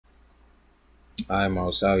I'm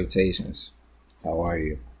all salutations. How are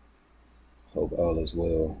you? Hope all is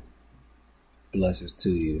well. Blessings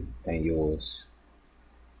to you and yours.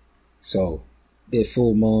 So, the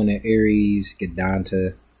full moon in Aries,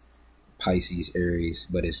 Gandanta, Pisces, Aries,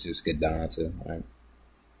 but it's just Gandanta. Right?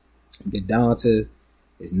 Gandanta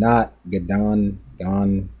is not Gan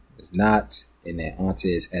is not, and then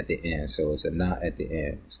Anta is at the end. So it's a not at the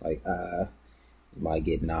end. It's like you might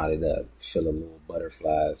get knotted up, feel a little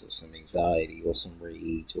butterflies or some anxiety or some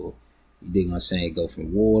rage, or you dig what I'm saying, go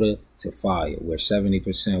from water to fire. We're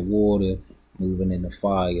 70% water moving into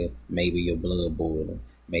fire. Maybe your blood boiling.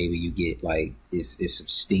 Maybe you get like it's some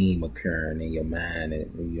steam occurring in your mind,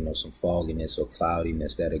 and some fogginess or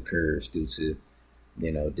cloudiness that occurs due to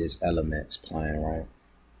this elements playing, right?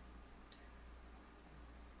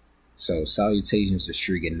 So salutations to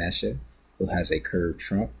Sri Ganesha, who has a curved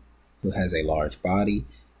trunk, who has a large body,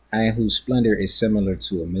 and whose splendor is similar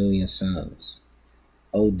to a million suns.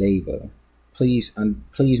 O Deva, please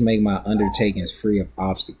make my undertakings free of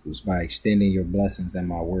obstacles by extending your blessings in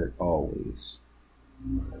my work always.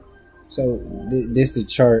 So this the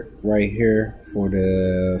chart right here for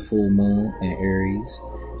the full moon in Aries.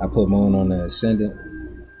 I put moon on the ascendant,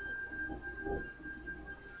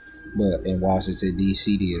 but in Washington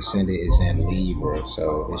DC the ascendant is in Libra,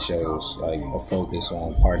 so it shows like a focus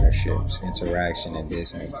on partnerships, interaction, and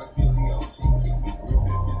business.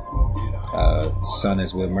 Sun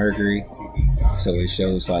is with Mercury, so it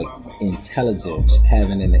shows like intelligence,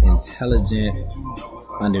 having an intelligent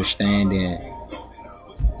understanding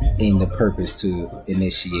in the purpose to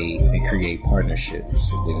initiate and create partnerships.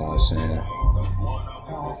 You know what I'm saying?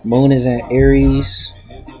 Moon is in Aries.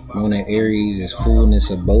 Moon in Aries is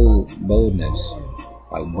fullness of boldness,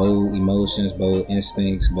 like bold emotions, bold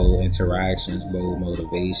instincts, bold interactions, bold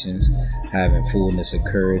motivations, having fullness of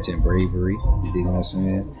courage and bravery. You know what I'm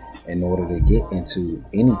saying? In order to get into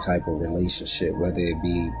any type of relationship, whether it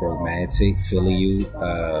be romantic,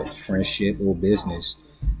 filial, friendship, or business,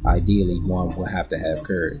 ideally one will have to have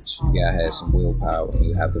courage. You gotta have some willpower, and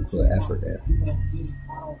you have to put effort in.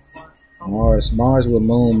 Mars with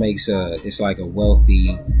moon makes it's like a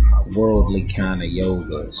wealthy, worldly kind of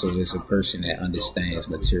yoga. So it's a person that understands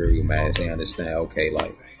material matters. They understand, okay,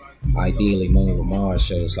 like ideally moon with Mars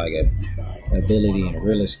shows like a ability in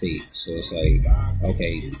real estate. So it's like,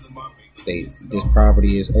 okay, this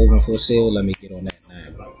property is open for sale, let me get on that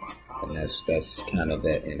now. And that's kind of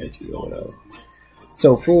that energy or whatever.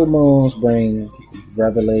 So full moons bring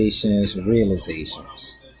revelations,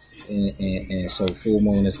 realizations. And so full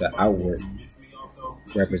moon is the outward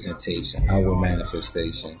representation, outward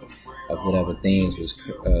manifestation of whatever things was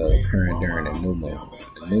occurring during the new moon.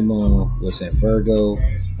 The new moon was in Virgo,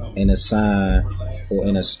 in a sign or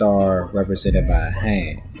in a star represented by a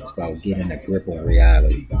hand. It's about getting a grip on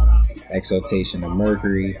reality. Exaltation of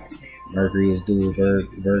Mercury. Mercury is dual,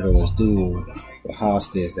 Virgo is dual. But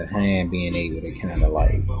Hasta is the hand, being able to kind of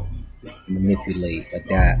like manipulate,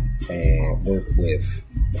 adapt, and work with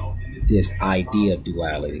this idea of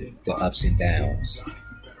duality, the ups and downs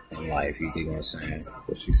in life. You dig what I'm saying?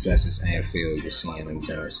 The successes and failures, seeing them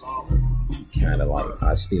just kind of like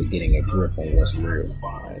I still getting a grip on what's real,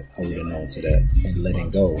 right? Holding on to that and letting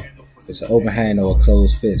go. It's an open hand or a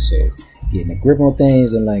closed fist, so getting a grip on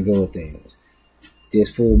things and letting go of things. This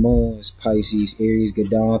full moon is Pisces, Aries,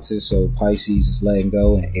 Gandanta, so Pisces is letting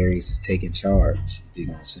go and Aries is taking charge. You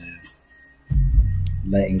know what I'm saying?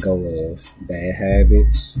 Letting go of bad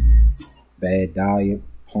habits, bad diet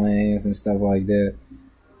plans and stuff like that.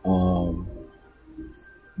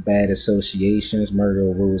 Bad associations.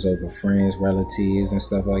 Mercury rules over friends, relatives, and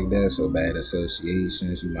stuff like that. So bad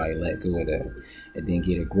associations, you might let go of that and then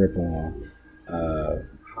get a grip on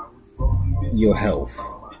your health,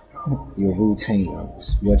 your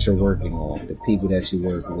routines, what you're working on, the people that you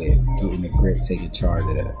work with, getting a grip, taking charge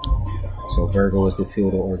of that. So Virgo is the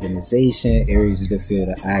field of organization, Aries is the field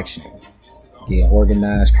of action. Getting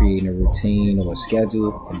organized, creating a routine or a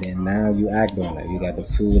schedule, and then now you act on it. You got the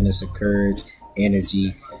fullness of courage,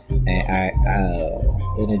 energy, and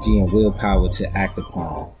willpower to act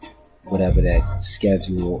upon whatever that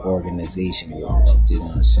schedule or organization was. You know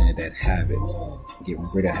what I'm saying? That habit, getting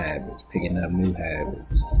rid of habits, picking up new habits.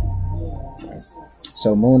 Right.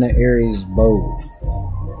 So Moon and Aries is bold.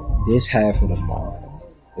 This half of the month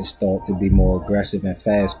is thought to be more aggressive and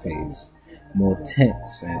fast-paced, more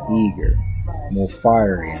tense and eager, more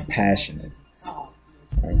fiery and passionate.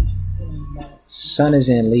 Right. Sun is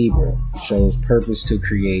in Libra, shows purpose to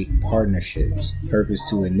create partnerships, purpose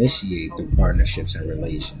to initiate the partnerships and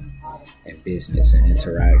relations and business and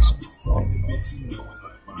interaction. Right.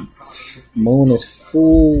 Moon is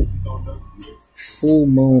full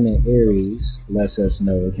moon in Aries lets us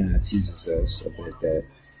know, it kind of teaches us a bit that,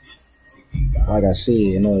 like I said,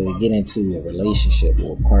 in order to get into a relationship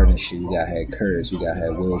or a partnership, you gotta have courage, you gotta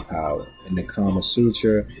have willpower. In the Kama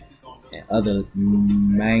Sutra and other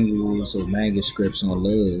manuals or manuscripts on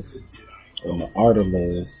love, on the art of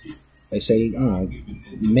love, they say,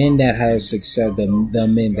 men that have success, the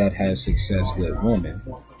men that have success with women,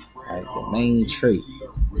 right? The main trait,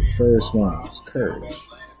 first one is courage,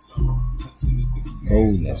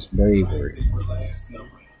 boldness, bravery.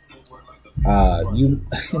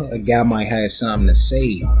 A guy might have something to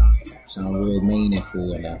say, something real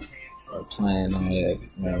meaningful, and applying all that.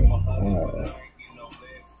 Right?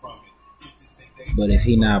 But if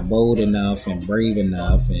he not bold enough and brave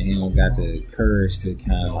enough, and he don't got the courage to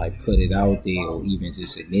kind of like put it out there, or even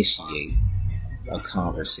just initiate a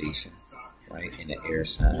conversation, right, in the air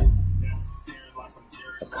sign,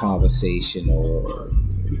 a conversation or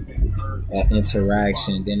an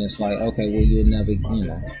interaction, then it's like, okay, well, you'll never,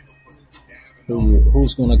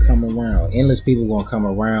 who's gonna come around? Endless people gonna come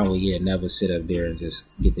around, well, you'll never sit up there and just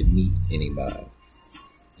get to meet anybody.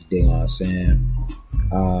 You dig what I'm saying?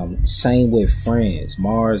 Same with friends.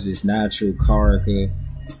 Mars is natural karaka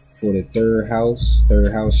for the third house.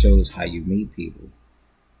 Third house shows how you meet people.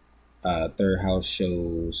 Third house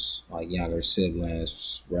shows like younger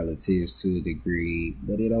siblings, relatives to a degree,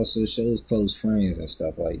 but it also shows close friends and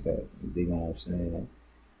stuff like that. You know what I'm saying?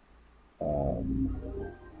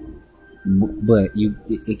 But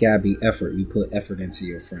it gotta be effort. You put effort into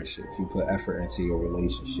your friendships. You put effort into your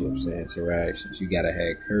relationships and interactions. You gotta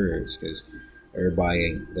have courage, because everybody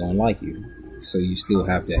ain't gonna like you. So you still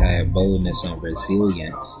have to have boldness and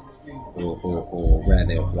resilience, or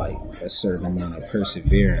rather like a certain amount of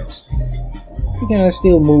perseverance. You gotta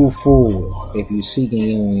still move forward. If you're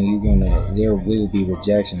seeking you, there will be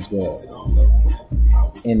rejections. But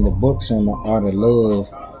in the books on the art of love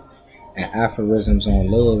and aphorisms on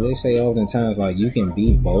love, they say oftentimes like you can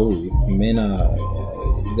be bold. Men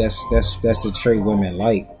that's the trait women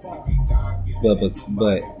like.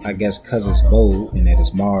 But I guess because it's bold and that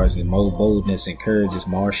it's Mars, and more boldness and courage is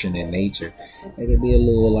Martian in nature, it can be a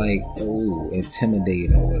little like,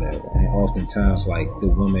 intimidating or whatever. And oftentimes, like the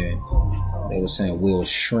women, they were saying, will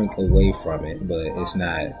shrink away from it, but it's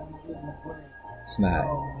not,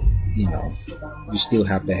 you still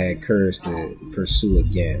have to have courage to pursue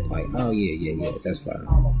again. Like, oh yeah, that's fine.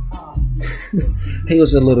 He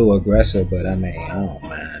was a little aggressive, but I mean, I don't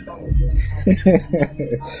mind though.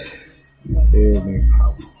 You feel me?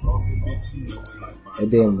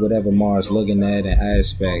 And then whatever Mars looking at an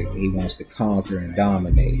aspect, he wants to conquer and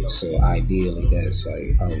dominate. So ideally, that's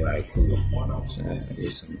like, all right, cool. You know what I'm saying?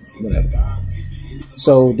 It's whatever.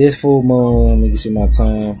 So this full moon, let me see my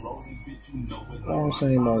time. I'm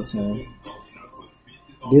saying my time.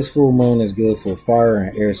 This full moon is good for fire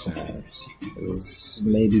and air signs. There's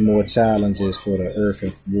maybe more challenges for the earth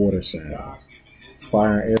and water signs.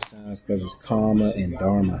 Fire and air signs because it's karma and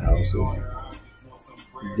dharma houses. You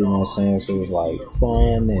know what I'm saying? So it's like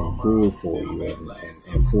fun and good for you,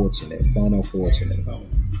 and fortunate. Fun or fortunate. Or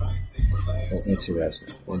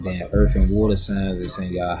interesting. And then earth and water signs is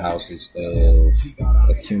in y'all houses of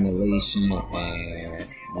accumulation and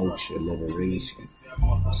moksha, liberation.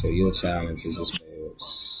 So your challenges is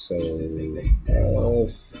so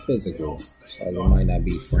physical. So you might not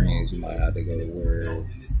be friends. You might have to go to work.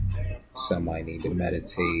 Some might need to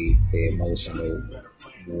meditate. The emotional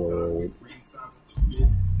world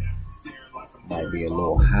might be a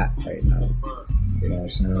little hot right now. You know what I'm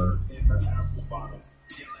saying?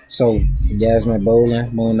 So, Yasmin Bowling,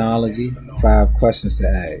 Moonology, 5 questions to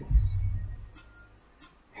ask.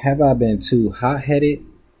 Have I been too hot-headed,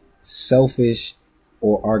 selfish,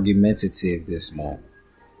 or argumentative this month?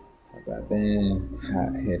 Have I been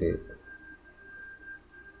hot-headed?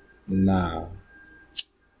 Nah.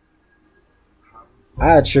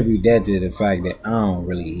 I attribute that to the fact that I don't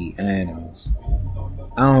really eat animals.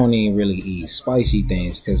 I don't even really eat spicy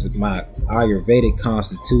things because my Ayurvedic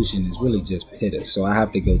constitution is really just pitta. So I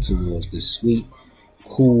have to go towards the sweet,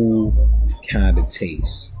 cool kind of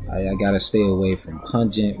taste. I gotta stay away from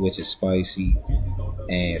pungent, which is spicy,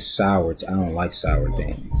 and sour. I don't like sour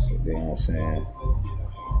things. You know what I'm saying?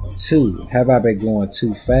 2, have I been going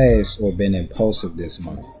too fast or been impulsive this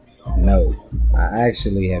month? No. I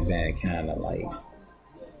actually have been kind of like,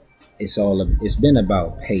 it's been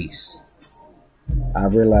about pace. I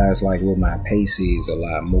realized like what my pace is a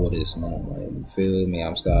lot more this month. Like, you feel me?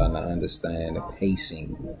 I'm starting to understand the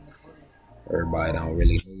pacing. Everybody don't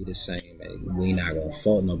really move the same. And we not gonna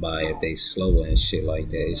fault nobody if they slower and shit like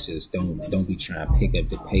that. It's just don't be trying to pick up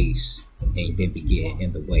the pace and then be getting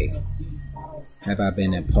in the way. Have I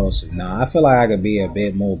been impulsive? No, I feel like I could be a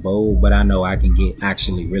bit more bold, but I know I can get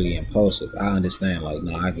actually really impulsive. I understand, like,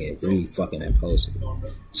 no, I get really fucking impulsive.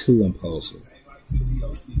 Too impulsive.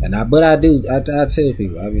 And I tell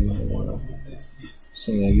people, I be like,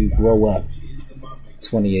 see, you grow up,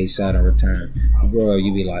 28 Saturn return. You grow up,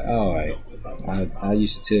 you be like, all right. I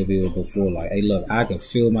used to tell people before, like, hey, look, I can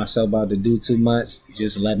feel myself about to do too much.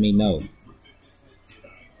 Just let me know.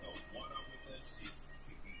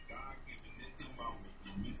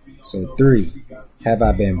 So 3, have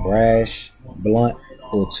I been brash, blunt,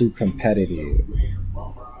 or too competitive?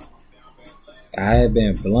 I have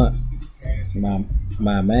been blunt. My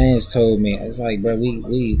man's told me, it's like, bro,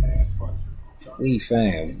 we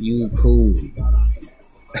fam, you cool.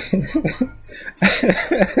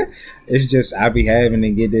 It's just I be having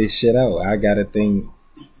to get this shit out. I gotta think.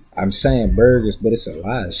 I'm saying burgers, but it's a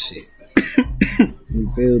lot of shit. You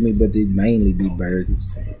feel me? But they mainly be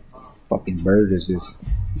burgers. Fucking burgers is,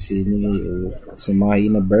 you see me, somebody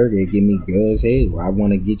eating a burger, give me guts. Hey, well, I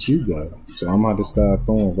want to get you good, so I'm about to start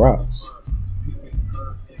throwing rocks.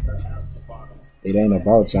 It ain't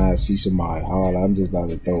about trying to see somebody hard. I'm just about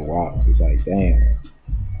to throw rocks. It's like, damn.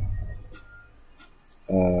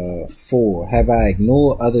 4, have I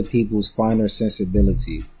ignored other people's finer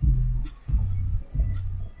sensibilities?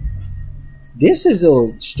 This is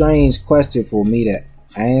a strange question for me to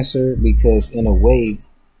answer, because in a way,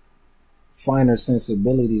 finer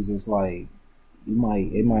sensibilities is like,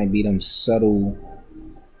 it might be them subtle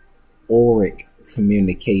auric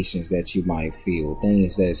communications that you might feel,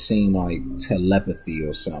 things that seem like telepathy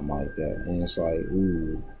or something like that. And it's like,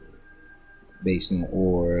 ooh, based on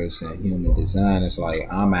auras and human design, it's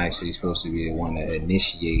like I'm actually supposed to be the one to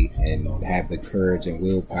initiate and have the courage and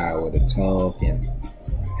willpower to talk and,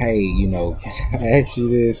 hey, you know, can I ask you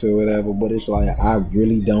this or whatever? But it's like I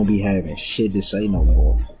really don't be having shit to say no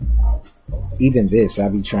more. Even this, I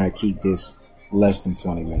be trying to keep this less than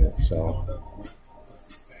 20 minutes. So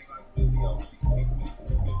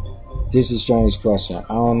this is a strange question.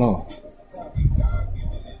 I don't know.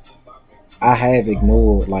 I have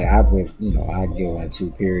ignored, like, I go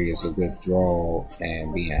into periods of withdrawal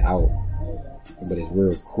and being out, but it's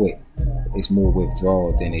real quick. It's more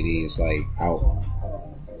withdrawal than it is like out.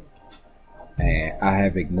 And I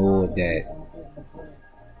have ignored that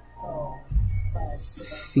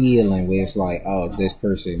feeling where it's like, oh, this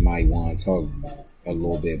person might want to talk a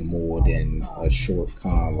little bit more than a short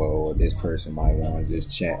convo, or this person might want to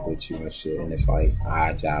just chat with you and shit. And it's like,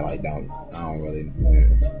 I don't really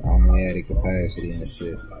have the capacity and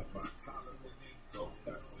shit.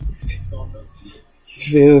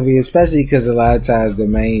 Feel me? Especially because a lot of times the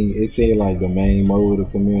main mode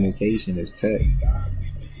of communication is text.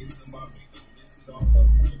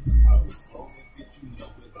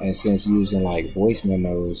 And since using like voice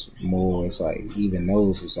memos more, it's like, even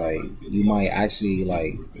those, it's like, you might actually,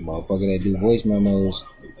 like, motherfucker that do voice memos,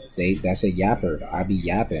 that's a yapper. I be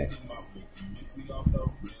yapping.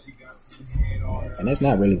 And that's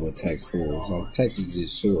not really what text for. It's like, text is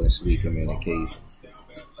just short and sweet communication.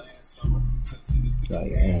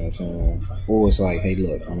 Like, you know what I'm saying? Or it's like, hey,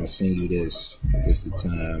 look, I'm gonna send you this the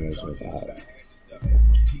time, and stuff like that.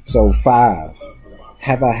 So 5,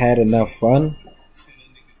 have I had enough fun?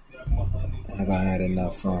 Have I had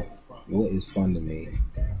enough fun? What is fun to me?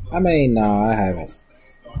 I mean, no, I haven't.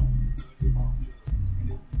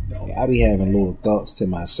 I be having little thoughts to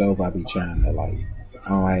myself. I be trying to, like, I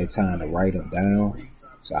don't have time to write them down,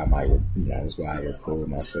 so I might, that's why I record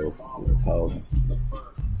myself talking.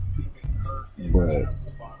 But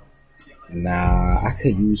nah, I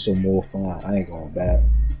could use some more fun. I ain't going back.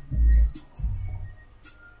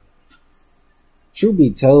 Truth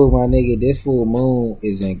be told, my nigga, this full moon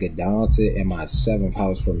is in Gandanta in my 7th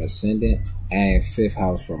house from ascendant and 5th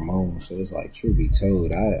house from moon. So it's like, truth be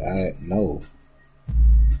told, I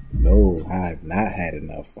have not had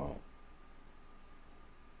enough fun.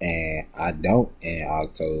 And I don't in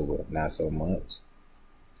October, not so much.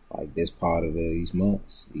 Like this part of these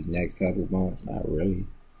months, these next couple months, not really.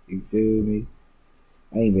 You feel me?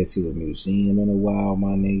 I ain't been to a museum in a while, my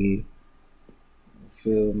nigga. You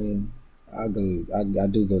feel me? I do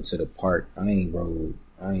go to the park. I ain't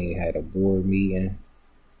had a board meeting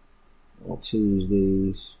on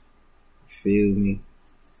Tuesdays. Feel me?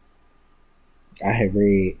 I have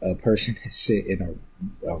read a person that sit in a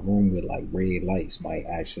room with like red lights might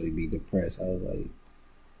actually be depressed. I was like,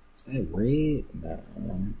 is that red? Nah.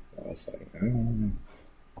 I was like, I don't know.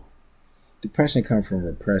 Depression comes from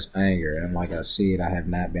repressed anger, and like I said, I have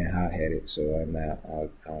not been hot-headed, so I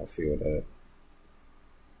don't feel that.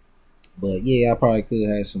 But yeah, I probably could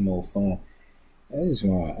have some more fun. I just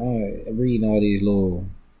want reading all these little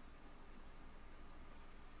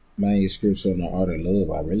Manuscripts on the art of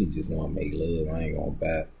love. I really just want to make love. I ain't gonna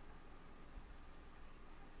bat.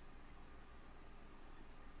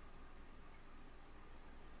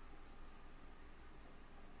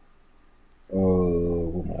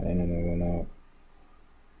 Oh, my internet went out.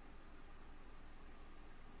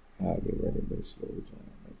 I'll get rid of this.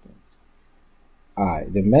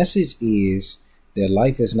 Alright, the message is that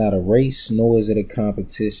life is not a race, nor is it a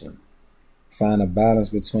competition. Find a balance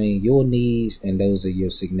between your needs and those of your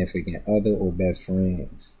significant other or best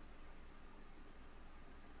friends.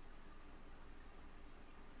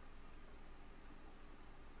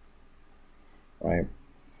 Right.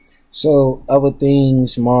 So other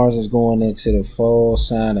things, Mars is going into the fall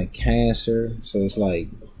sign of Cancer. So it's like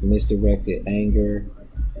misdirected anger.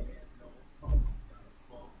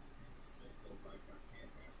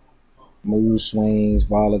 Mood swings,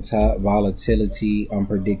 volatility,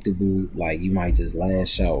 unpredictable. Like you might just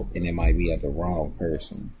lash out and it might be at the wrong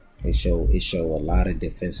person. It show a lot of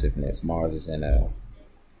defensiveness. Mars is in a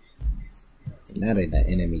not in the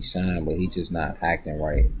enemy sign, but he just not acting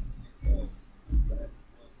right.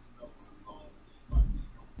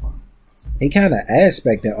 He kind of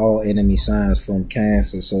aspected all enemy signs from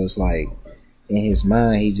Cancer, so it's like in his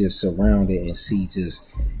mind he just surrounded and see just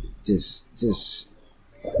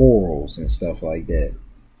quarrels and stuff like that,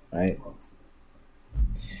 right?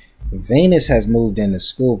 Venus has moved into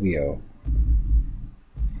Scorpio.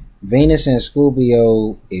 Venus in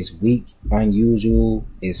Scorpio is weak, unusual.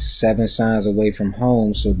 It's 7 signs away from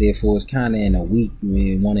home, so therefore it's kind of in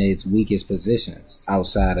one of its weakest positions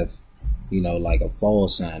outside of, like a fall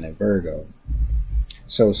sign in Virgo.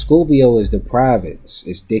 So Scorpio is the privates.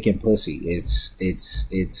 It's dick and pussy. It's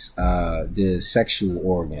the sexual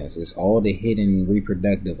organs. It's all the hidden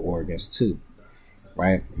reproductive organs too,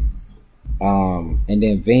 right? And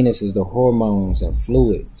then Venus is the hormones and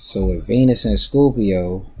fluids. So if Venus in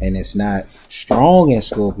Scorpio and it's not strong in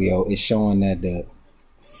Scorpio, it's showing that the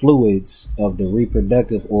fluids of the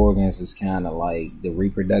reproductive organs is kind of like the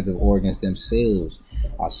reproductive organs themselves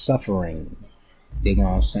are suffering. You know what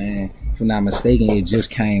I'm saying? If I'm not mistaken, it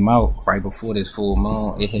just came out right before this full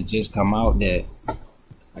moon. It had just come out that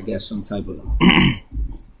I guess some type of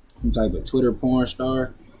Twitter porn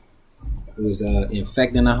star was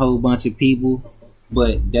infecting a whole bunch of people,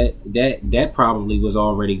 but that probably was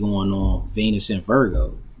already going on. Venus and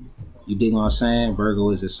Virgo. You dig what I'm saying? Virgo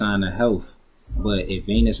is a sign of health. But if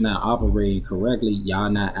Venus not operating correctly, y'all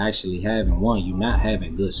not actually having you're not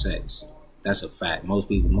having good sex. That's a fact. Most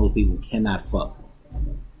people cannot fuck.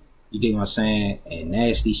 You dig what I'm saying? And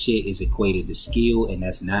nasty shit is equated to skill, and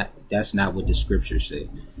that's not what the scripture said.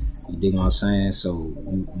 You dig what I'm saying? So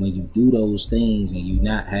when you do those things and you're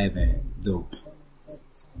not having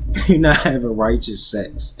righteous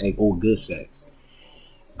sex or good sex,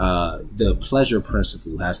 the pleasure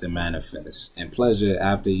principle has to manifest. And pleasure,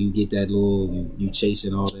 after you get that you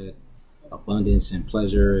chasing all that abundance and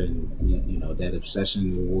pleasure and that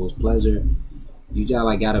obsession towards pleasure, you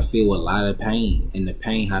just gotta feel a lot of pain, and the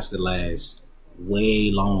pain has to last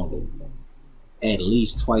way longer, at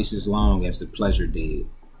least twice as long as the pleasure did,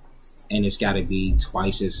 and it's got to be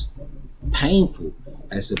twice as painful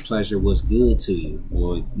as the pleasure was good to you,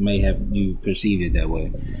 or may have you perceived it that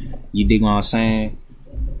way. You dig what I'm saying?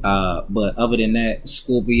 But other than that,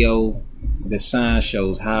 Scorpio, the sign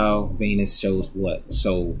shows how, Venus shows what.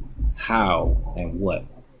 So how and what?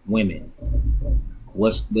 Women.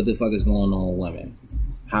 What the fuck is going on with women?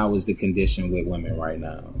 How is the condition with women right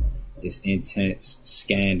now? It's intense,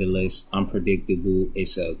 scandalous, unpredictable.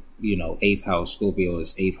 It's a 8th house. Scorpio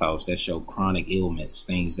is 8th house. That show chronic ailments,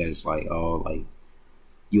 things that's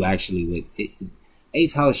you actually would.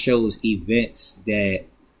 8th house shows events that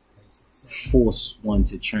force one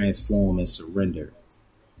to transform and surrender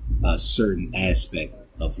a certain aspect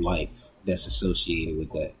of life that's associated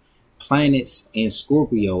with that. Planets in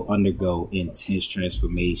Scorpio undergo intense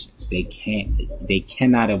transformations. They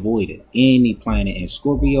cannot avoid it. Any planet in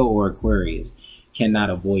Scorpio or Aquarius cannot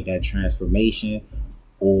avoid that transformation,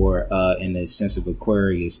 or in the sense of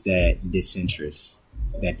Aquarius, that disinterest,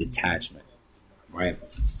 that detachment, right?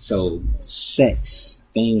 So sex,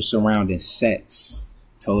 themes surrounding sex,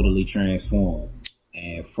 totally transformed.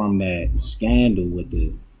 And from that scandal with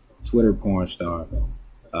the Twitter porn star,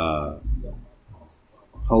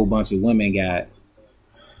 whole bunch of women got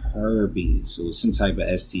herpes or some type of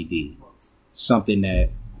STD, something that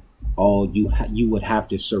you would have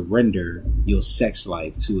to surrender your sex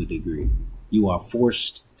life to a degree. You are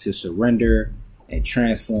forced to surrender and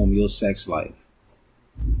transform your sex life.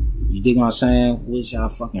 You dig what I'm saying? What's y'all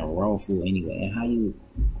fucking raw for anyway? And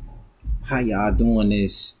how y'all doing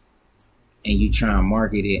this and you try and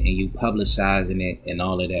market it and you publicizing it and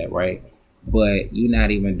all of that, right? But you're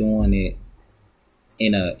not even doing it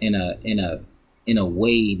in a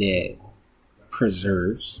way that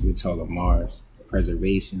preserves. We're talking Mars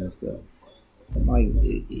preservation and stuff. Like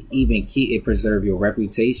even it preserve your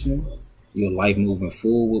reputation, your life moving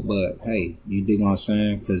forward. But hey, you dig what I'm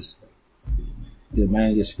saying? Because the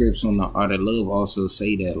manuscripts on the Art of Love also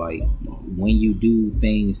say that, like, when you do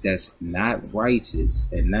things that's not righteous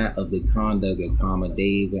and not of the conduct of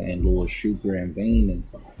Kamadeva and Lord Shukra and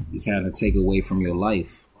Venus, you kind of take away from your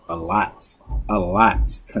life a lot,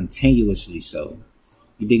 continuously. So,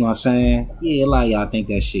 you dig what I'm saying? Yeah, a lot of y'all think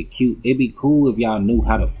that shit cute. It'd be cool if y'all knew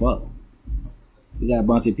how to fuck. You got a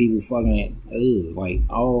bunch of people fucking, like,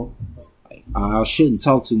 I shouldn't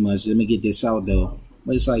talk too much. Let me get this out though.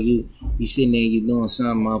 But it's like you sitting there, you doing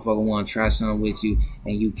something, motherfucker want to try something with you,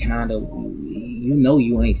 and you kind of, you know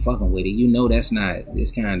you ain't fucking with it. You know this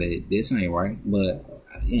ain't right. But,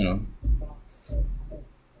 you know,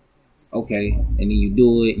 okay. And then you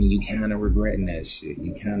do it, and you kind of regretting that shit.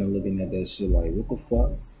 You kind of looking at that shit like, what the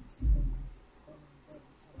fuck?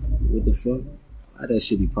 What the fuck? That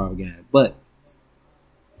should be propaganda. But,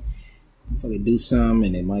 fucking do something,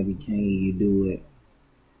 and it might be cane, you do it.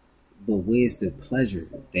 But where's the pleasure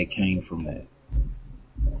that came from that?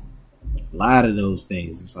 A lot of those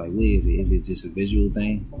things, it's like, where is it? Is it just a visual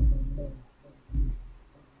thing?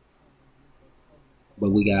 But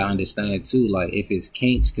we gotta understand too, like, if it's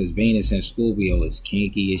kinks, because Venus and Scorpio is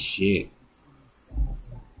kinky as shit.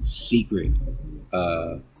 Secret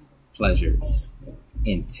pleasures,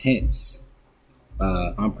 intense,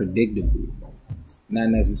 unpredictable. Not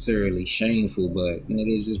necessarily shameful, but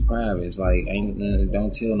nigga, it's just private. It's like,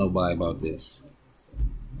 don't tell nobody about this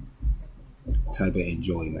type of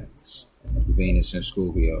enjoyments. Venus and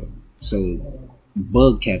Scorpio. So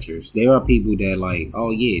bug catchers, there are people that like,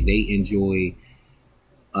 oh yeah, they enjoy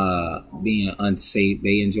being unsafe.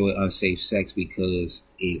 They enjoy unsafe sex because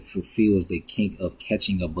it fulfills the kink of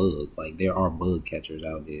catching a bug. Like, there are bug catchers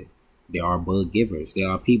out there. There are bug givers. There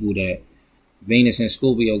are people that Venus and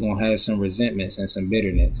Scorpio gonna have some resentments and some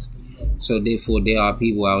bitterness. So therefore, there are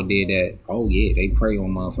people out there that, oh yeah, they prey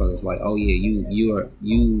on motherfuckers. Like, oh yeah,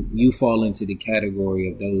 you fall into the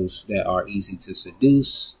category of those that are easy to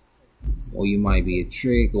seduce, or you might be a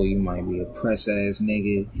trick, or you might be a press ass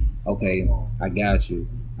nigga. Okay, I got you.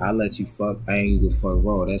 I'll let you fuck. I ain't gonna fuck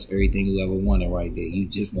raw. That's everything you ever wanted right there. You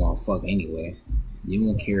just want to fuck anyway. You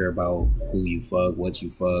don't care about who you fuck, what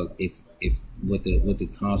you fuck, if what the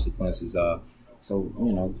consequences are. So,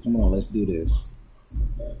 you know, come on, let's do this.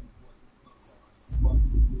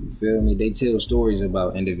 You feel me? They tell stories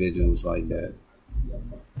about individuals like that.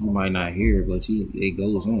 You might not hear it, but it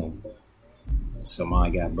goes on.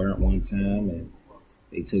 Somebody got burnt one time, and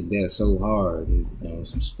they took that so hard. You know,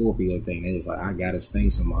 some Scorpio thing. They was like, I gotta sting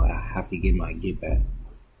somebody. I have to get my get back.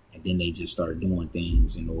 And then they just start doing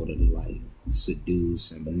things in order to, like,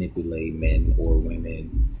 seduce and manipulate men or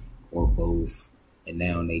women or both. And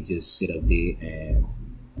now they just sit up there and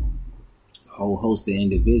a whole host of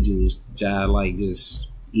individuals like just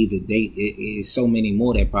either it's so many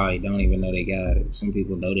more that probably don't even know they got it. Some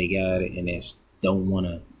people know they got it and they don't want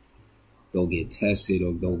to go get tested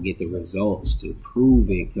or go get the results to prove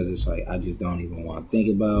it, because it's like, I just don't even want to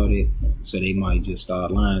think about it. So they might just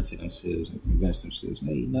start lying to themselves and convince themselves,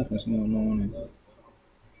 hey, nothing's going on, and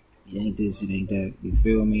it ain't this, it ain't that. You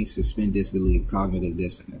feel me? Suspend disbelief, cognitive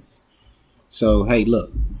dissonance. So, hey,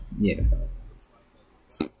 look, yeah.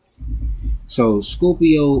 So,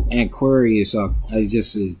 Scorpio and Aquarius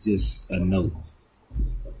is just a note.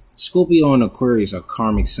 Scorpio and Aquarius are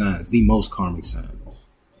karmic signs, the most karmic signs.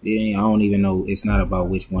 I don't even know, it's not about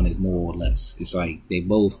which one is more or less. It's like they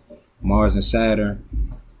both, Mars and Saturn,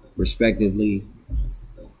 respectively,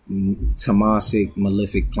 Tamasic,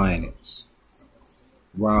 malefic planets.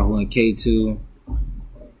 Rahu and Ketu,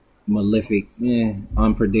 malefic,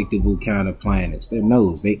 unpredictable kind of planets. They're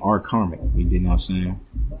nodes. They are karmic. You know what I'm saying?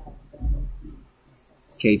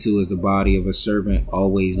 K2 is the body of a serpent,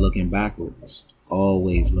 always looking backwards.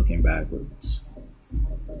 Always looking backwards.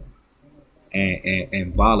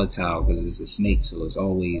 And volatile, because it's a snake, so it's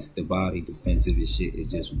always the body defensive as shit. It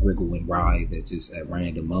just wriggle and writhe at just at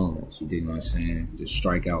random moments. You know what I'm saying? Just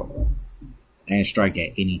strike out. And strike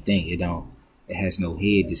at anything. It has no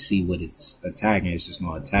head to see what it's attacking. It's just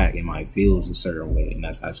gonna attack. It might feels a certain way, and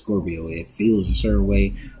that's how Scorpio. It feels a certain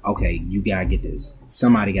way. Okay, you gotta get this.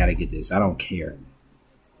 Somebody gotta get this. I don't care.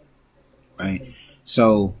 Right?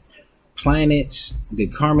 So, planets, the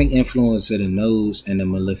karmic influence of the nodes and the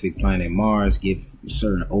malefic planet Mars give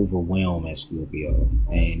certain overwhelm at Scorpio,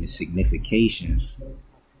 and the significations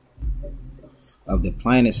of the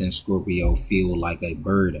planets in Scorpio feel like a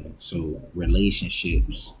burden. So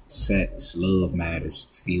relationships, sex, love matters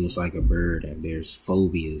feels like a burden. There's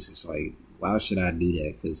phobias. It's like, why should I do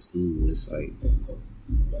that? Because, ooh, it's like,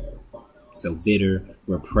 so bitter,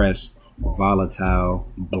 repressed, volatile,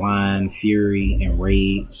 blind, fury, and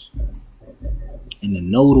rage. And the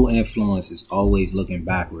nodal influence is always looking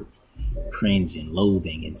backwards, cringing,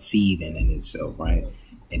 loathing, and seething in itself, right?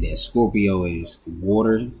 And then Scorpio is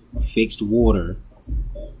water, fixed water,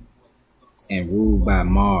 and ruled by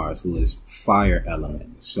Mars, who is fire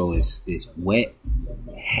element. So it's wet,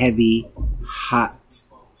 heavy, hot,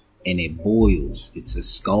 and it boils. It's a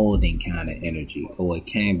scalding kind of energy, or it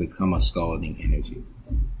can become a scalding energy.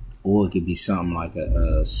 Or it could be something like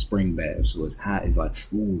a spring bath. So it's hot, it's like,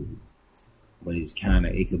 ooh. But it's kind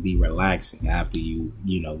of, it could be relaxing after you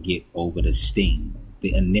get over the sting,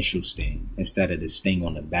 the initial sting, instead of the sting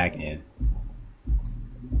on the back end.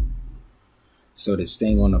 So the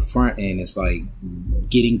sting on the front end is like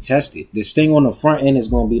getting tested. The sting on the front end is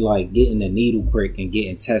going to be like getting the needle prick and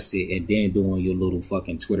getting tested and then doing your little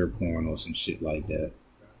fucking Twitter porn or some shit like that.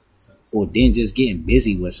 Or then just getting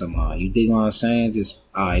busy with someone. You dig what I'm saying? Just,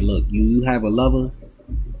 all right, look, you have a lover.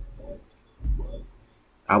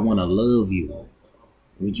 I want to love you.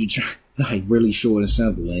 Would you try, like, really short and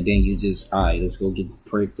simple? And then you just, all right, let's go get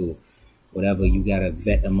pricked or whatever. You got to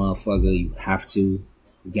vet a motherfucker. You have to.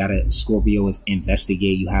 You got to, Scorpio is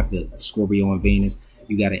investigate. You have to, Scorpio and Venus,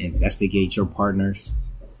 you got to investigate your partners.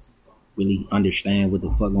 Really understand what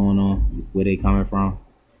the fuck going on, where they coming from.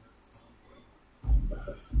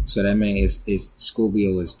 So that means it's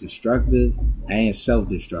Scorpio is destructive and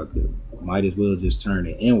self-destructive. Might as well just turn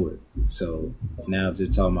it inward. So now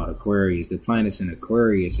just talking about Aquarius, the planets in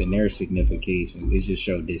Aquarius and their signification, it just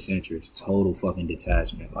show disinterest, total fucking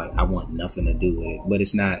detachment. Like, I want nothing to do with it. But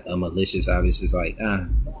it's not a malicious, obviously. It's like,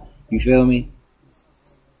 you feel me?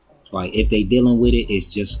 Like, if they dealing with it, it's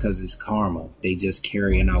just because it's karma. They just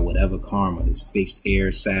carrying out whatever karma is. Fixed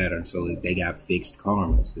air Saturn, so they got fixed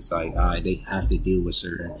karmas. It's like, all right, they have to deal with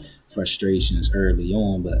certain frustrations early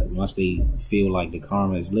on, but once they feel like the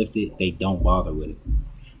karma is lifted, they don't bother with it.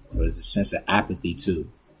 So there's a sense of apathy too.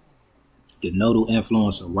 The nodal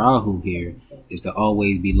influence of Rahu here is to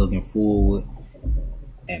always be looking forward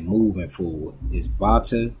and moving forward. It's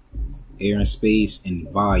Vata, air and space, and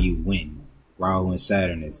Vayu, wind. Rahu and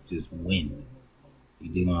Saturn is just wind.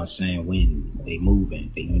 You dig what I'm saying? Wind. They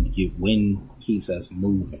moving. They give wind keeps us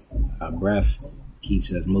moving. Our breath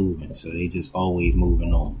keeps us moving. So they just always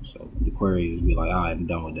moving on. So the Aquarius just be like, all right, I'm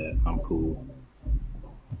done with that. I'm cool.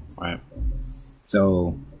 Right.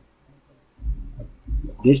 So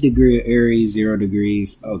this degree of Aries, 0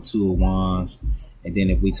 degrees, about 2 of Wands. And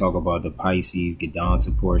then if we talk about the Pisces,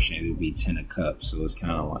 Gandanta portion, it would be 10 of Cups. So it's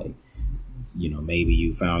kind of like, maybe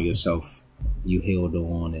you found yourself, you held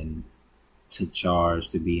on and took charge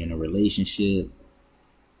to be in a relationship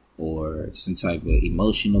or some type of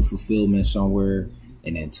emotional fulfillment somewhere.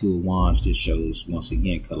 And then 2 of Wands just shows, once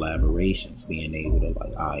again, collaborations, being able to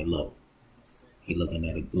like, all right, look, he looking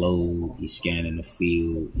at a globe, he's scanning the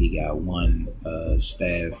field, he got one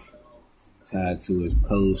staff tied to his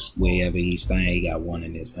post, wherever he's staying, he got one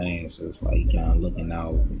in his hand. So it's like he kind of looking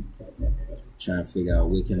out, trying to figure out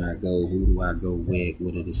where can I go, who do I go with,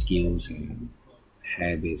 what are the skills and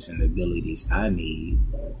habits and abilities I need,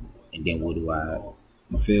 and then what do I,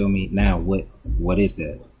 you feel me? Now what is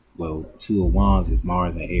that? Well, 2 of Wands is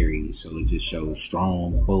Mars and Aries, so it just shows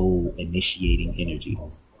strong, bold, initiating energy,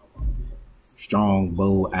 strong,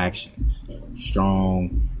 bold actions,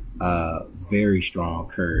 strong, very strong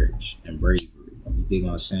courage and bravery. You dig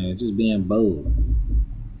what I'm saying? Just being bold,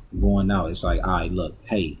 going out. It's like, all right, look,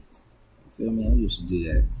 hey, feel me? I used to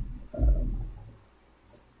do that.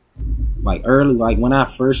 Like early, like when I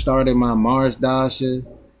first started my Mars Dasha,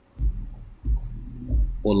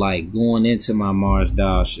 or like going into my Mars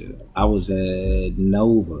Dasha, I was at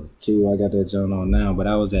Nova. Too, I got that joint on now, but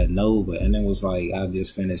I was at Nova, and it was like I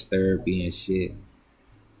just finished therapy and shit.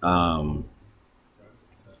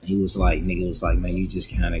 He was like, nigga was like, man, you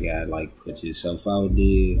just kind of got like put yourself out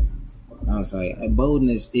there. I was like,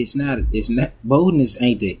 boldness, boldness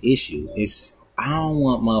ain't the issue. It's, I don't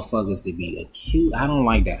want motherfuckers to be accused. I don't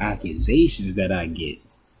like the accusations that I get.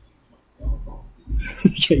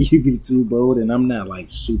 Can you be too bold? And I'm not like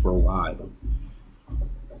super wild.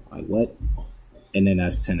 Like what? And then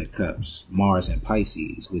that's 10 of Cups, Mars and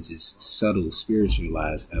Pisces, which is subtle,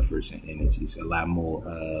 spiritualized efforts and energies. A lot more,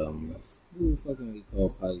 who the fuck can we call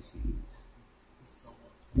Pisces?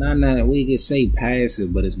 Not we can say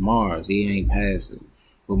passive, but it's Mars. He ain't passive.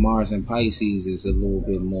 But Mars and Pisces is a little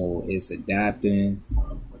bit more, it's adapting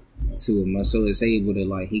to it. So it's able to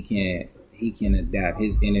like, he he can adapt.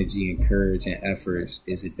 His energy and courage and efforts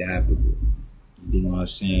is adaptable. You know what I'm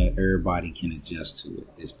saying? Everybody can adjust to it.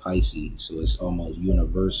 It's Pisces, so it's almost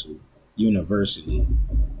universal. Universally,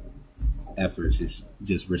 efforts is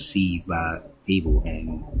just received by people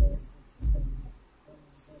and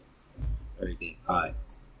everything. All right.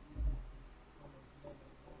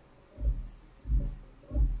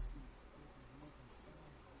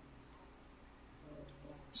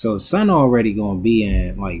 So sun already gonna be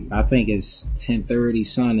in, like, I think it's 10:30.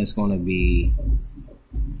 Sun is gonna be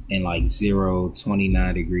in like 0,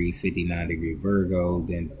 29 degree, 59 degree Virgo,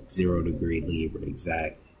 then 0 degree Libra,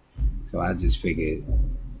 exactly. So I just figured,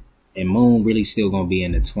 and moon really still gonna be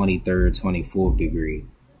in the 23rd, 24th degree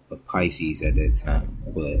of Pisces at that time.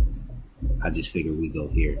 But I just figured we go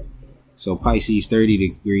here. So Pisces 30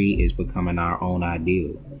 degree is becoming our own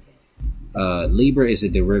ideal. Libra is a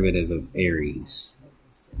derivative of Aries.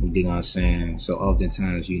 You dig what I'm saying? So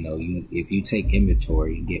oftentimes, you know, if you take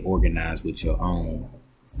inventory and get organized with your own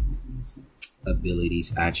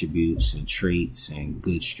abilities, attributes, and traits, and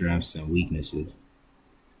good strengths and weaknesses,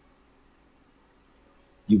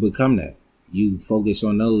 you become that. You focus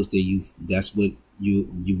on those, that's what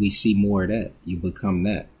we see more of that. You become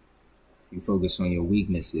that. You focus on your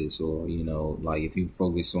weaknesses, or, you know, like if you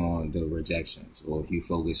focus on the rejections, or if you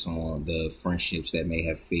focus on the friendships that may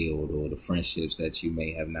have failed, or the friendships that you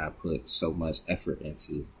may have not put so much effort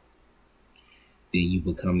into, then you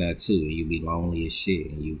become that too. You be lonely as shit,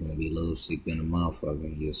 and you gonna be lovesick than a motherfucker,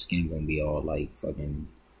 and your skin gonna be all like fucking,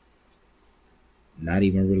 not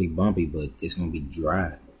even really bumpy, but it's gonna be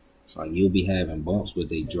dry. It's like you'll be having bumps, but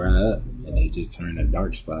they dry up and they just turn to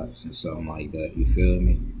dark spots and something like that. You feel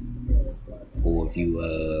me? Or if you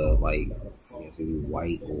like, if you're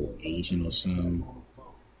white or Asian or something,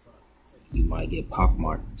 you might get pock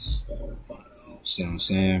marks. See what I'm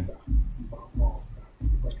saying?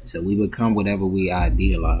 So we become whatever we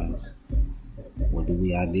idealize. What do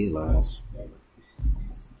we idealize?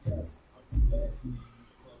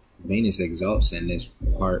 Venus exalts in this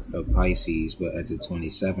part of Pisces, but at the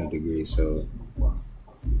 27th degree. So,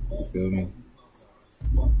 you feel me?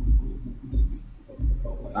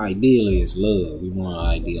 Ideally, it's love. We want to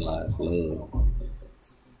idealize love.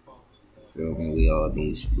 Feel me? We all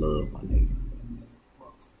need love, my nigga.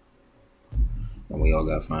 And we all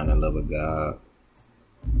got to find the love of God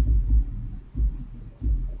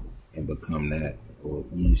and become that. Or,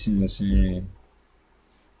 you see what I'm saying?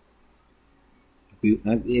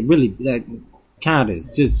 It really, like, kind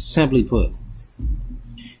of, just simply put.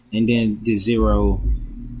 And then the 0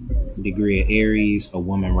 degree of Aries, a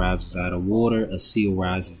woman rises out of water, a seal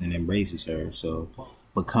rises and embraces her. So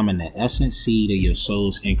becoming the essence seed of your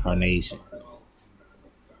soul's incarnation.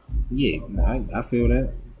 Yeah, I feel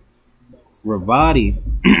that. Ravati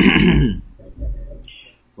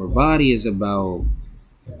is about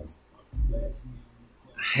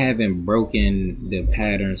having broken the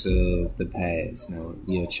patterns of the past, you know,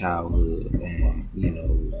 your childhood, and, you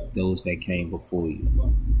know, those that came before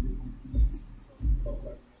you.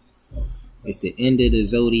 It's the end of the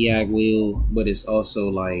zodiac wheel, but it's also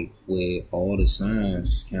like with all the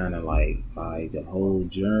signs, kind of like the whole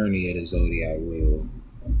journey of the zodiac wheel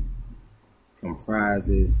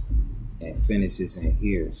comprises and finishes in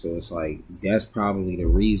here. So it's like, that's probably the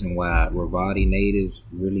reason why Ravati natives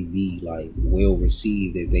really be like well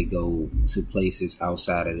received if they go to places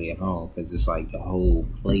outside of their home, because it's like the whole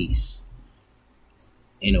place,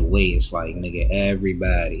 in a way, it's like, nigga,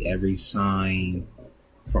 everybody, every sign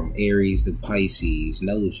from Aries to Pisces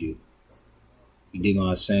knows you. You dig what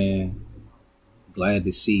I'm saying? Glad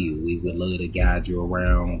to see you. We would love to guide you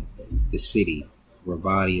around the city.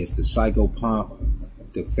 Ravati is the psychopomp,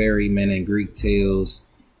 the ferryman in Greek tales.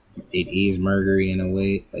 It is Mercury in a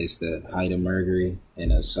way. It's the height of Mercury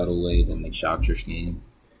in a subtle way, the nakshatra scheme.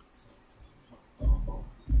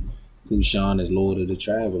 Kushan is Lord of the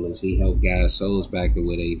Travelers. He helped guide souls back to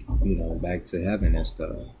where they, you know, back to heaven and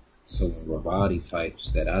stuff. So Ravati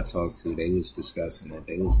types that I talked to, they was discussing it.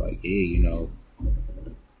 They was like, yeah, you know,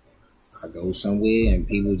 I go somewhere and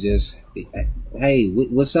people just, hey,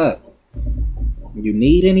 what's up? You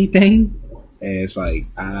need anything? And it's like,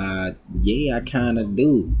 yeah, I kind of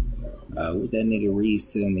do. What that nigga Reese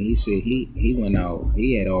tell me, he said he went out,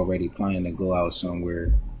 he had already planned to go out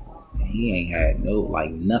somewhere, and he ain't had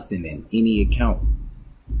nothing in any account.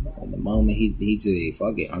 And the moment he said,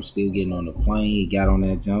 fuck it, I'm still getting on the plane, he got on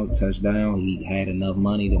that jump, touchdown, he had enough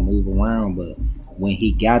money to move around, but when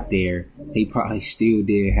he got there, he probably still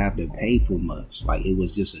didn't have to pay for much. Like, it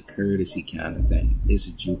was just a courtesy kind of thing. It's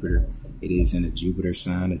a Jupiter. It is in a Jupiter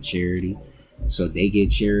sign of charity. So they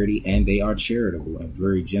get charity, and they are charitable and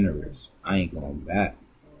very generous. I ain't going back.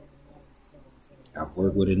 I've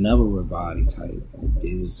worked with another body type.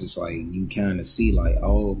 It was just like you kind of see like,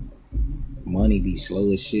 oh, money be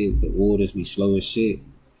slow as shit, the orders be slow as shit.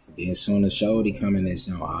 Then soon as shorty coming in,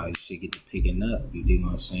 so shit get to picking up. You dig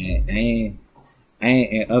what I'm saying? And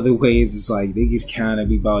in other ways, it's like niggas kind of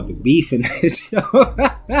be about to beef in this.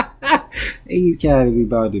 Niggas kind of be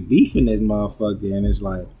about to beef in this motherfucker, and it's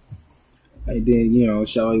like, and then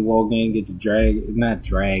shorty walk in, get to not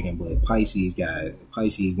dragging, but Pisces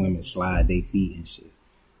women slide their feet and shit.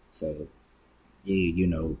 So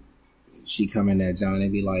yeah, she come in that zone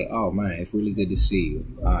and be like, oh man, it's really good to see you.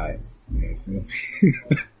 All right, man, feel me?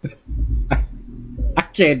 I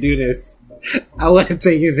can't do this. I want to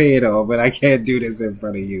take his head off, but I can't do this in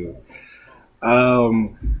front of you.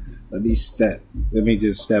 Let me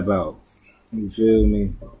just step out. You feel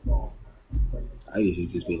me? I usually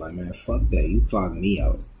just be like, man, fuck that. You clock me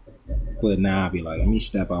out. But now I'll be like, let me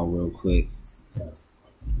step out real quick.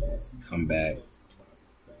 Come back.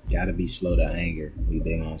 Gotta be slow to anger. You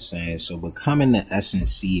dig what I'm saying? So becoming the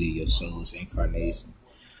essence seed of your soul's incarnation.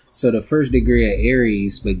 So the first degree of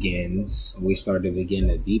Aries begins. We start to begin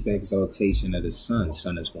the deep exaltation of the sun.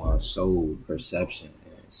 Sun is one's soul, perception,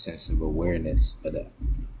 and sense of awareness of the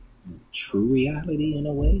true reality in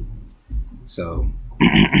a way. So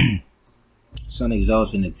sun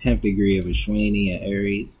exalts in the 10th degree of Ashwini and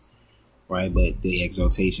Aries, right? But the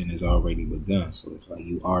exaltation has already begun. So it's like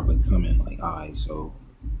you are becoming like, all right, so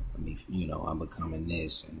I'm becoming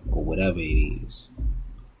this or whatever it is.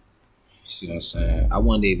 See what I'm saying? I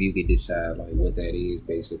wonder if you could decide like what that is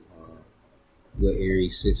based upon what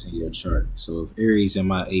Aries sits in your chart. So if Aries in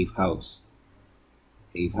my 8th house,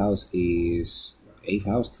 8th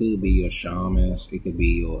house could be your shamans. It could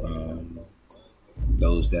be your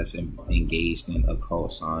those that's engaged in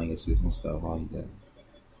occult sciences and stuff like that.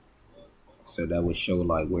 So that would show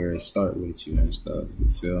like where it start with you and stuff.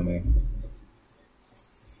 You feel me?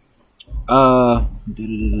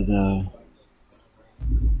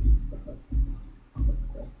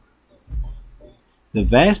 The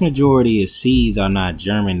vast majority of seeds are not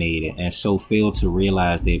germinated and so fail to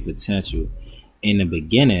realize their potential. In the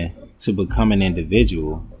beginning, to become an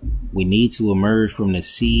individual, we need to emerge from the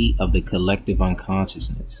seed of the collective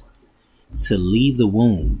unconsciousness. To leave the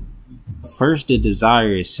womb, first the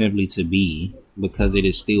desire is simply to be, because it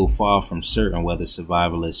is still far from certain whether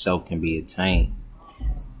survival itself can be attained.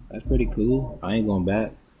 That's pretty cool. I ain't going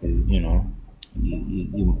back. You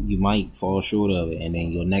might fall short of it, and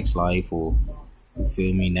then your next life or you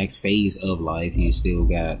feel me, next phase of life, you still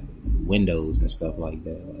got windows and stuff like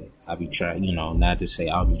that. Like I be trying, not to say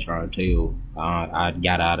I'll be trying to tell I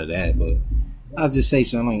got out of that, but I'll just say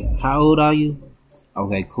something like, how old are you?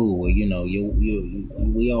 Okay, cool. Well,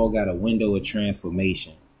 we all got a window of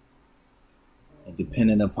transformation. And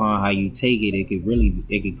depending upon how you take it, it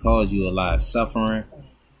could cause you a lot of suffering,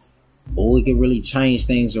 or it could really change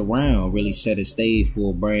things around, really set a stage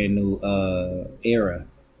for a brand new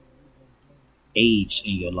age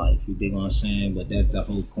in your life. You dig what I'm saying? But that's the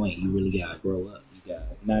whole point. You really gotta grow up. You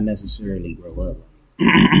gotta not necessarily grow up.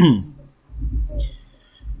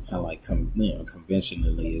 I like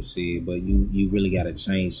conventionally you see, but you really gotta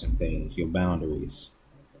change some things, your boundaries.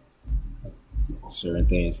 Certain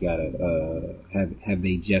things gotta have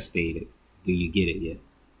they gestated? Do you get it yet?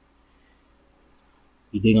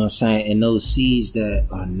 You dig what I'm saying? And those seeds that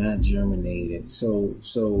are not germinated. So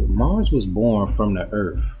Mars was born from the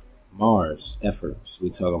earth. Mars efforts. We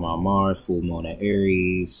talking about Mars, full moon in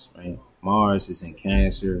Aries, right? Mars is in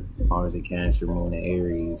Cancer. Mars in Cancer, moon in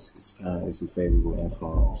Aries. It's a favorable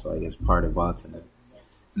influence. Like it's part of Vatana.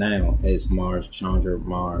 Now it's Mars, Chandra,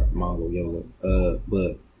 Mongol Yoga.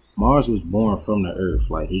 But Mars was born from the earth.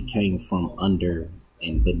 Like he came from under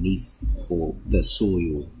and beneath or the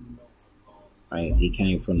soil. Right? He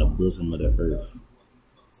came from the bosom of the earth.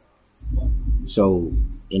 So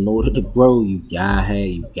in order to grow, you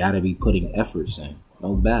gotta be putting efforts in.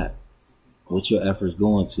 No bat. What's your efforts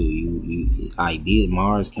going to? You ideal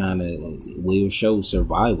Mars kind of will show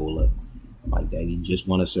survival like that. You just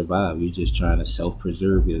want to survive. You're just trying to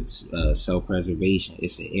self-preserve. It's self-preservation.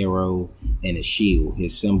 It's an arrow and a shield.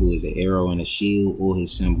 His symbol is an arrow and a shield, or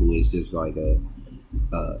his symbol is just like a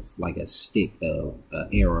stick of an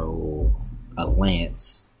arrow or a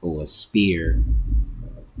lance or a spear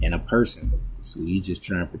and a person. So you just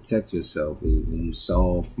try and protect yourself. When you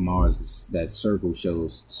soft, Mars, that circle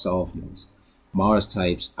shows softness. Mars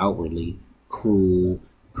types outwardly cruel,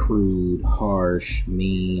 crude, harsh,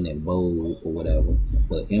 mean, and bold, or whatever.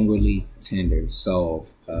 But inwardly tender, soft,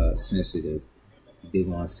 sensitive. You dig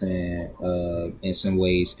what I'm saying? In some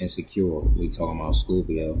ways insecure. We talking about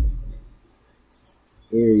Scorpio.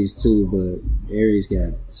 Aries too, but Aries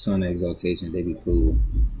got sun exaltation. They be cool.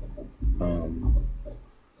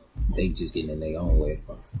 They just getting in their own way.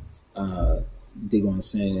 They gonna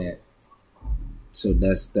say that. So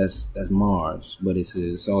that's Mars, but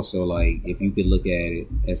it's also like if you could look at it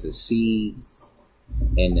as a seed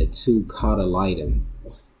and the two cotyledons,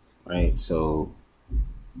 right? So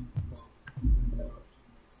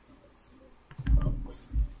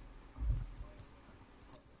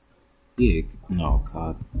yeah, no,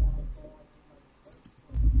 cot.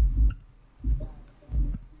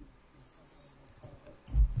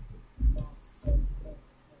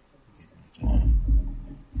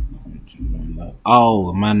 Oh,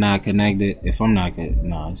 am I not connected? If I'm not connected,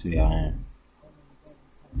 no, see, I am.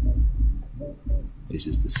 It's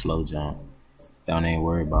just a slow jump. Don't even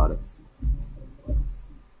worry about it.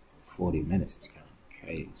 40 minutes is kind of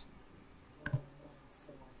crazy.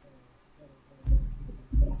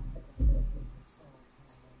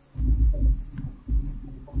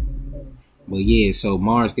 But yeah, so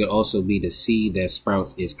Mars could also be the seed that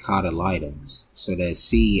sprouts its cotyledons. So that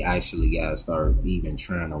seed actually gotta start even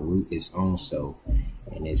trying to root its own self.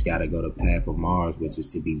 And it's gotta go the path of Mars, which is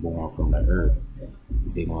to be born from the earth.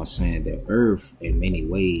 They gonna say the earth in many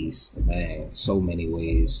ways, man, so many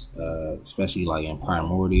ways, especially like in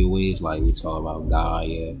primordial ways, like we talk about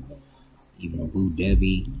Gaia, even Boo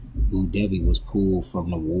Devi. Boo Devi was pulled from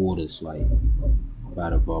the waters, like by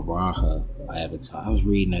the Varaha avatar. I was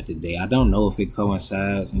reading that today. I don't know if it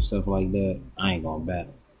coincides and stuff like that. I ain't gonna back.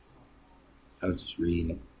 I was just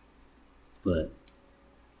reading it, but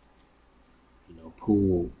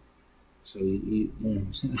pulled. So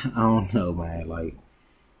I don't know, man. Like,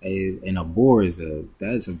 and a boar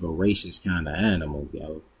that's a voracious kind of animal,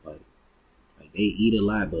 yo. Like they eat a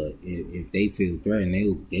lot, but if they feel threatened,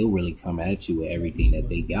 they'll really come at you with everything that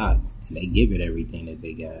they got, and they give it everything that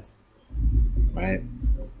they got. Right?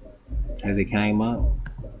 As it came up.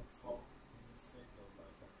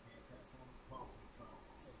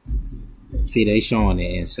 See, they showing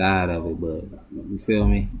the inside of it, but you feel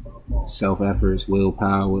me? Self-efforts,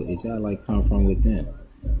 willpower, it y'all like come from within.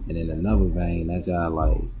 And in another vein, that y'all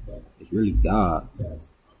like, it's really God.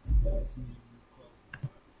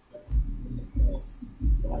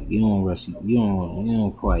 Like you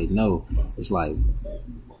don't quite know. It's like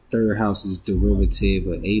third house is derivative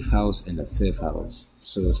of eighth house and the fifth house.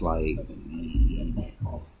 So it's like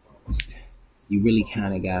you really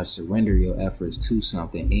kind of gotta surrender your efforts to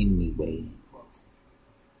something anyway.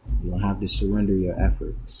 You don't have to surrender your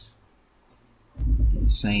efforts. In the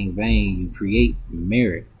same vein, you create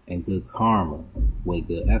merit and good karma with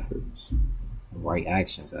good efforts, right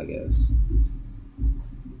actions, I guess.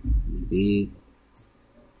 You did.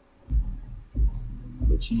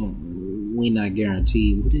 But we not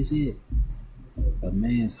guaranteed. What is it? A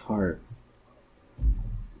man's heart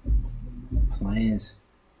plans,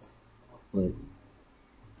 but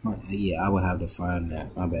yeah, I would have to find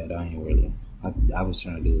that. My bad. I ain't really. I was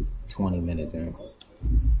trying to do 20 minutes there.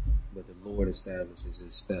 But the Lord establishes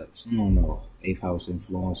his steps. You don't know. Eighth house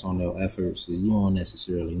influence on their efforts, so you don't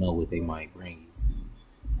necessarily know what they might bring you.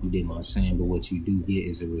 You dig what I'm saying? But what you do get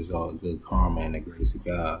is a result of good karma and the grace of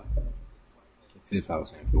God. Fifth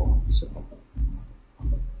house influence. So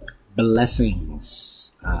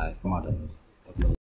blessings. Alright, come on.